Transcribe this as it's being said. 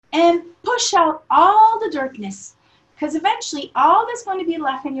and push out all the darkness, because eventually all that's going to be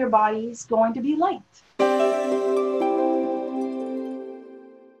left in your body is going to be light.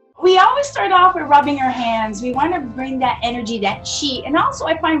 We always start off with rubbing our hands. We want to bring that energy, that chi. And also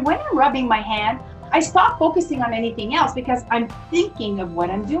I find when I'm rubbing my hand, I stop focusing on anything else because I'm thinking of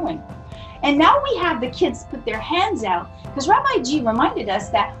what I'm doing. And now we have the kids put their hands out, because Rabbi G reminded us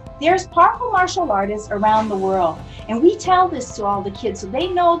that there's powerful martial artists around the world. And we tell this to all the kids so they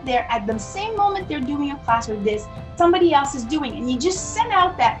know they're at the same moment they're doing a class with this, somebody else is doing. And you just send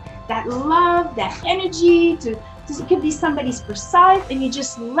out that love, that energy to it could be somebody's prasad, and you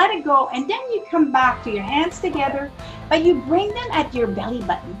just let it go, and then you come back to your hands together, but you bring them at your belly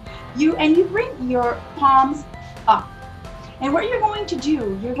button. You bring your palms up. And what you're going to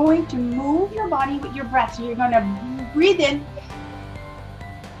do, you're going to move your body with your breath. So you're going to breathe in.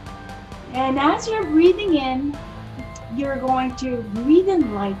 And as you're breathing in, you're going to breathe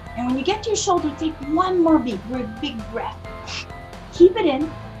in light. And when you get to your shoulder, take one more big breath. Keep it in,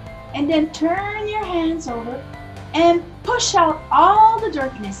 and then turn your hands over and push out all the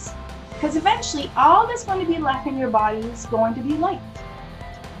darkness, because eventually all that's going to be left in your body is going to be light.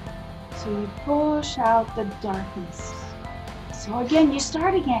 So you push out the darkness. So again, you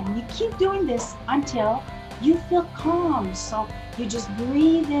start again. You keep doing this until you feel calm. So you just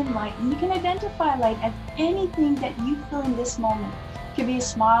breathe in light, and you can identify light as anything that you feel in this moment. It could be a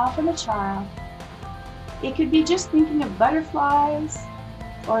smile from a child. It could be just thinking of butterflies,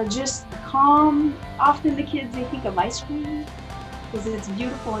 or just calm. Often the kids, they think of ice cream because it's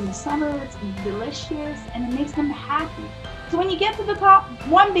beautiful in the summer, it's delicious, and it makes them happy. So when you get to the top,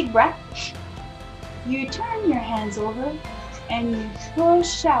 one big breath, you turn your hands over and you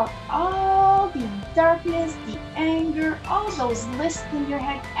push out all the darkness, the anger, all those lists in your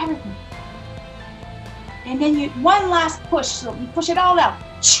head, everything. And then one last push, so you push it all out.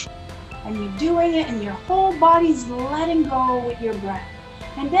 And you're doing it, and your whole body's letting go with your breath.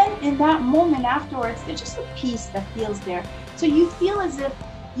 And then in that moment afterwards, there's just a peace that feels there. So you feel as if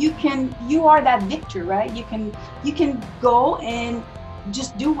you are that victor, right? You can go and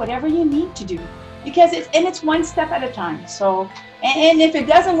just do whatever you need to do, because it's one step at a time. So, and if it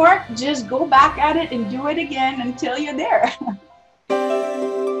doesn't work, just go back at it and do it again until you're there.